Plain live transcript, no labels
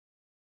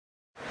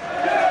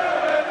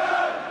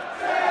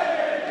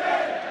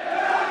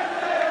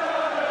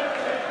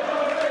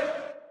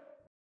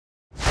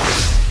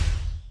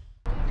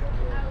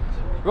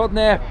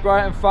Rodney,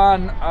 Brighton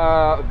fan,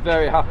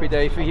 very happy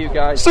day for you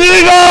guys.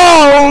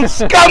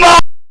 Seagulls! Come on!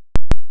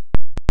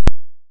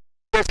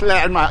 Just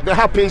let them out. The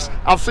happiest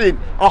I've seen.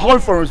 Our home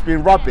form has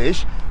been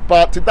rubbish,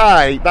 but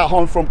today that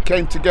home form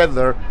came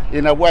together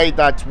in a way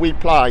that we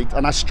played,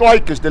 and our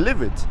strikers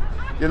delivered.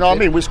 You know what I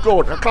mean? We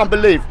scored. I can't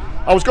believe.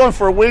 I was going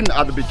for a win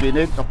at the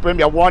beginning.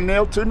 Maybe a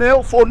 1-0, 2-0,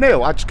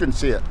 4-0. I just couldn't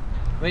see it.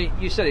 I mean,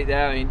 you said it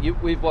there. I mean,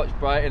 we've watched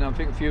Brighton. I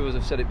think a few of us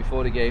have said it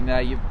before the game. Now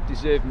you've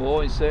deserved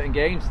more in certain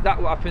games. That's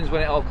what happens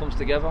when it all comes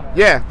together.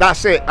 Yeah,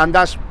 that's it. And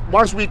that's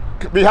once we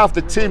have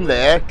the team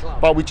there,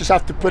 but we just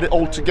have to put it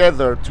all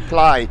together to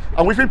play.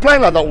 And we've been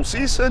playing like that all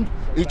season.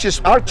 It's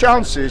just our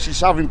chances.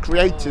 He's having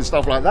creative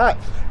stuff like that.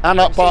 And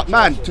but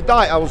man, today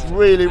I was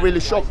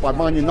really shocked by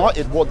Man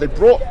United, what they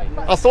brought.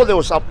 I thought there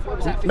was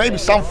maybe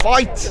some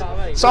fight,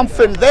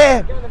 something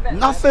there.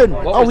 Nothing.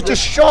 I was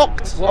just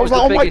shocked. I was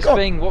like, oh my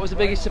God. What was the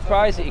biggest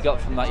surprise that you got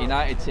from that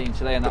United team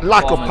today? And that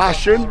lack of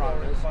passion.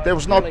 There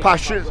was no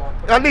passion.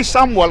 At least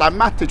someone like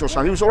Matic or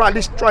something, he was all right. At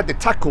least try the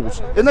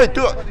tackles. You know,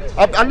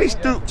 at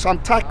least do some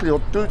tackling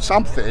or do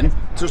something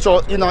to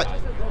sort, you know,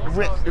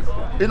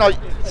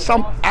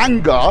 some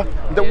anger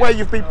the way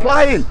you've been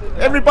playing.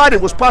 Everybody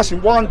was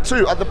passing 1,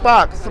 2 at the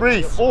back,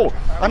 3, 4,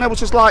 and it was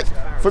just like,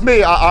 for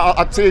me,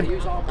 I think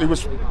it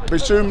was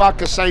Bissouma,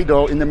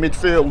 Casado in the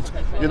midfield.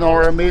 You know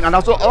what I mean? And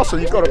also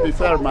you've got to be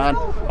fair, man.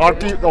 Our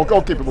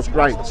goalkeeper was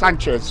great.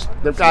 Sanchez,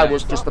 the guy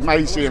was just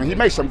amazing, and he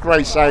made some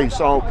great saves.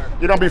 So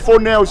you know, before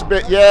 4-0 is a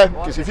bit, yeah,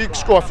 because if you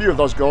score a few of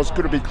those goals, it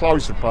could have been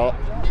closer, but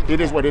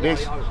it is what it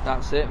is.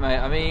 That's it, mate.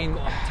 I mean,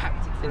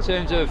 in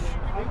terms of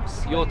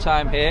your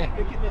time here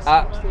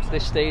at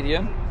this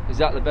stadium, is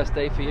that the best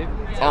day for you?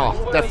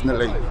 Oh,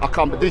 definitely. I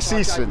can't. This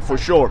season, for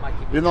sure.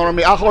 You know what I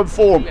mean? Our home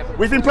form.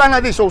 We've been playing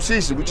like this all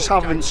season. We just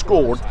haven't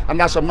scored, and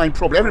that's our main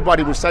problem.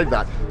 Everybody will say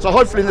that. So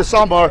hopefully in the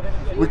summer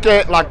we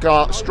get like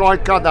a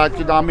striker that,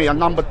 you know what I mean, a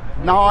number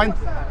 9,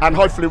 and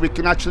hopefully we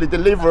can actually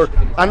deliver.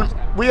 And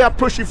we are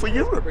pushing for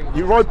Europe,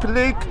 Europa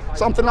League,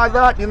 something like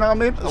that. You know what I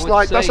mean? It's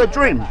like that's a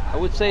dream. I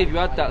would say if you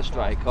had that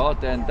striker,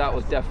 then that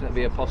would definitely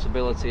be a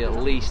possibility at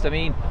least. I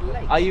mean,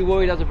 are you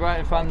worried as a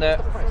Brighton fan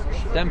that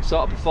them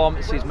sort of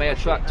performances may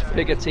attract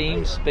bigger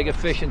teams, bigger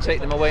fish, and take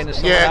them away in the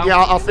summer?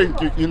 Yeah, I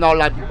think you know,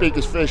 like the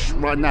biggest fish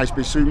right now is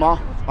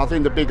Bissouma. I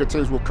think the bigger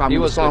teams will come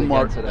in the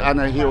summer,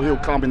 and he'll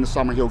come in the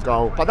summer. He'll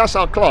go. But that's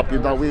our club, you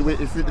know.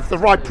 If the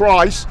right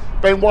price,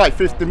 Ben White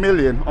 50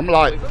 million. I'm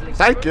like,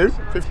 thank you,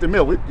 50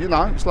 mil. You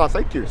know, it's like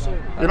thank you. You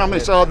know what I mean?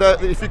 So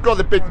if you've got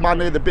the big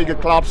money, the bigger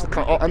clubs,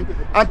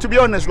 and to be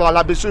honest,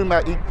 like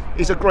Bissouma,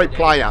 he's a great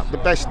player, the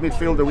best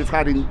midfielder we've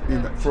had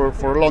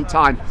for a long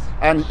time.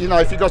 And you know,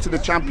 if he goes to the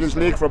Champions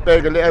League for a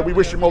bigger, we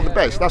wish him all the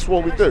best. That's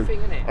what we do.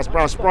 As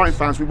Brighton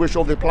fans, we wish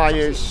all the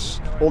players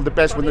all the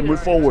best when they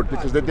move forward,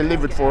 because they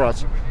delivered for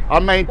us.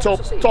 Our main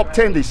top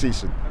 10 this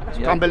season.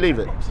 Yeah. Can't believe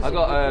it. I've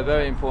got a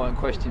very important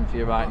question for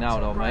you right now,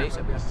 though, mate.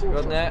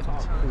 Rodney,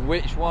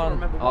 which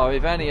one, or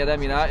if any of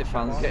them United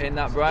fans, get in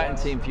that Brighton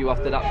team for you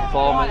after that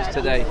performance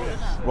today?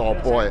 Well,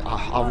 boy,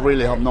 I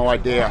really have no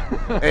idea.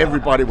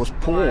 Everybody was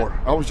poor.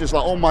 I was just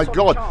like, oh my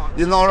God.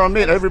 You know what I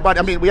mean? Everybody,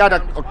 I mean, we had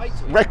a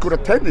record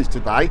attendance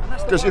today,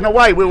 because in a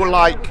way we were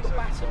like,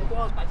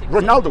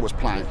 Ronaldo was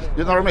playing.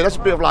 You know what I mean? That's a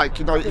bit of like,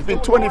 you know, it's been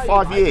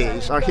 25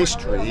 years, our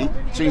history,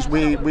 since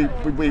we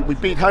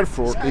beat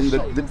Hereford in the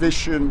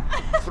Division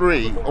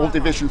 3, all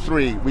Division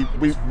 3.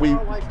 We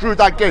drew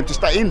that game to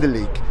stay in the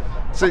league.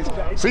 So,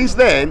 since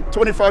then,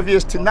 25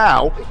 years to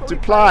now, to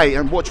play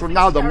and watch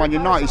Ronaldo, Man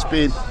United, has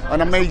been an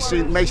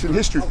amazing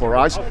history for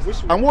us.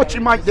 And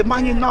watching the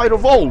Man United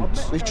of old,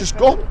 it's just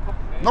gone.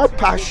 No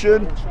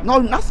passion, no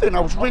nothing. I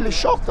was really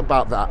shocked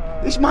about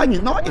that. It's Man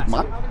United,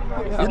 man.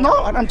 You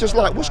know, and I'm just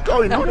like, what's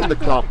going on in the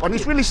club? And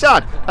it's really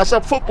sad. As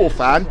a football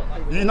fan,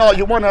 you know,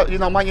 you want to, you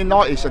know, Man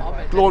United is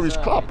a glorious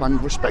club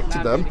and respect to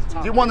them.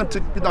 You want them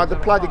to, you know, to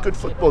play the good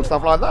football and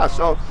stuff like that.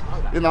 So,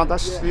 you know,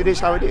 it is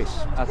how it is.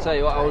 I'll tell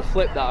you what, I would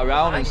flip that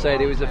around and say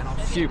there was a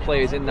few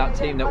players in that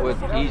team that would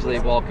easily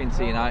walk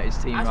into United's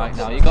team right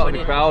now. You've got to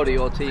be proud of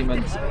your team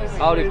and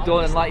how they've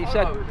done. And like you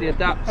said, they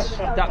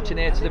adapting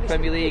here to the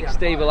Premier League,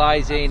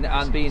 stabilising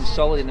and being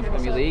solid in the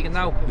Premier League. And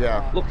now,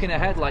 looking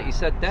ahead, like you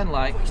said then,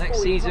 like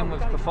next season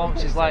with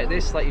performances like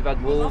this, like you've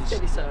had Wolves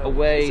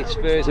away,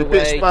 Spurs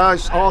away,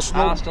 Spurs,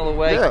 Arsenal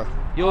away. Yeah.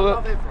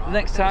 Europe,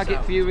 next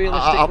target for you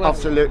realistically?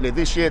 Absolutely.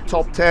 This year,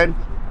 top 10.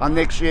 And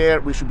next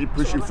year we should be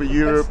pushing for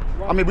Europe.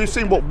 I mean, we've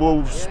seen what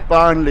Wolves,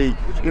 Burnley,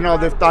 you know,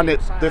 they've done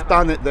it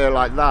there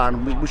like that,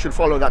 and we should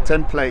follow that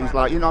template. It's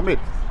like, you know what I mean?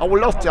 I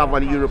would love to have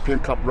a European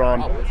Cup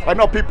run. I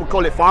know people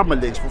call it farmer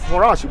leagues, but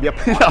for us, it'd be,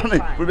 you know what I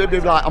mean? We'd be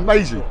like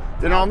amazing.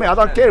 You know what I mean? I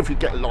don't care if you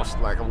get lost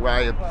like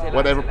away and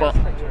whatever, but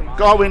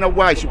going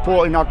away,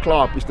 supporting our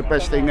club is the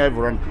best thing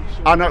ever. And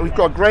we've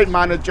got a great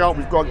manager,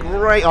 we've got a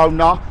great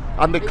owner.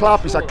 And the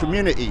club is a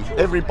community.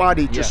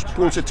 Everybody just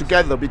pulls it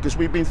together, because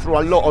we've been through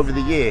a lot over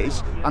the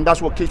years, and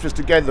that's what keeps us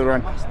together.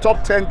 And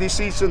top 10 this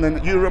season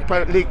and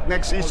Europa League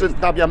next season,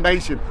 that'll be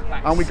amazing.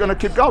 And we're going to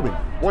keep going.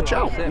 Watch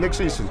out next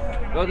season.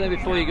 Rodney,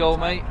 before you go,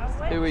 mate,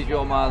 Who is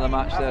your man of the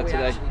match there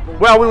today?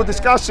 Well, we were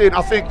discussing,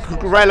 I think,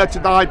 Cucurella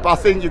tonight, but I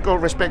think you've got to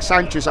respect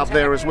Sanchez up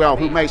there as well,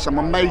 who made some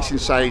amazing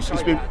saves.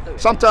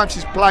 Sometimes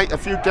he's played a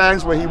few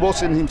games where he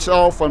wasn't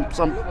himself, and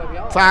some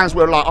fans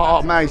were like,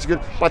 oh man, he's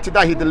good. But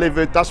today he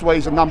delivered. That's why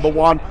he's a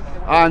 #1.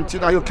 And, you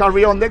know, he'll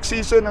carry on next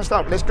season and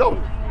stuff. Let's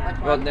go.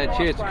 Rodney,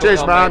 cheers to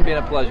Cheers, man. It's been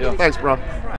a pleasure. Thanks, bro.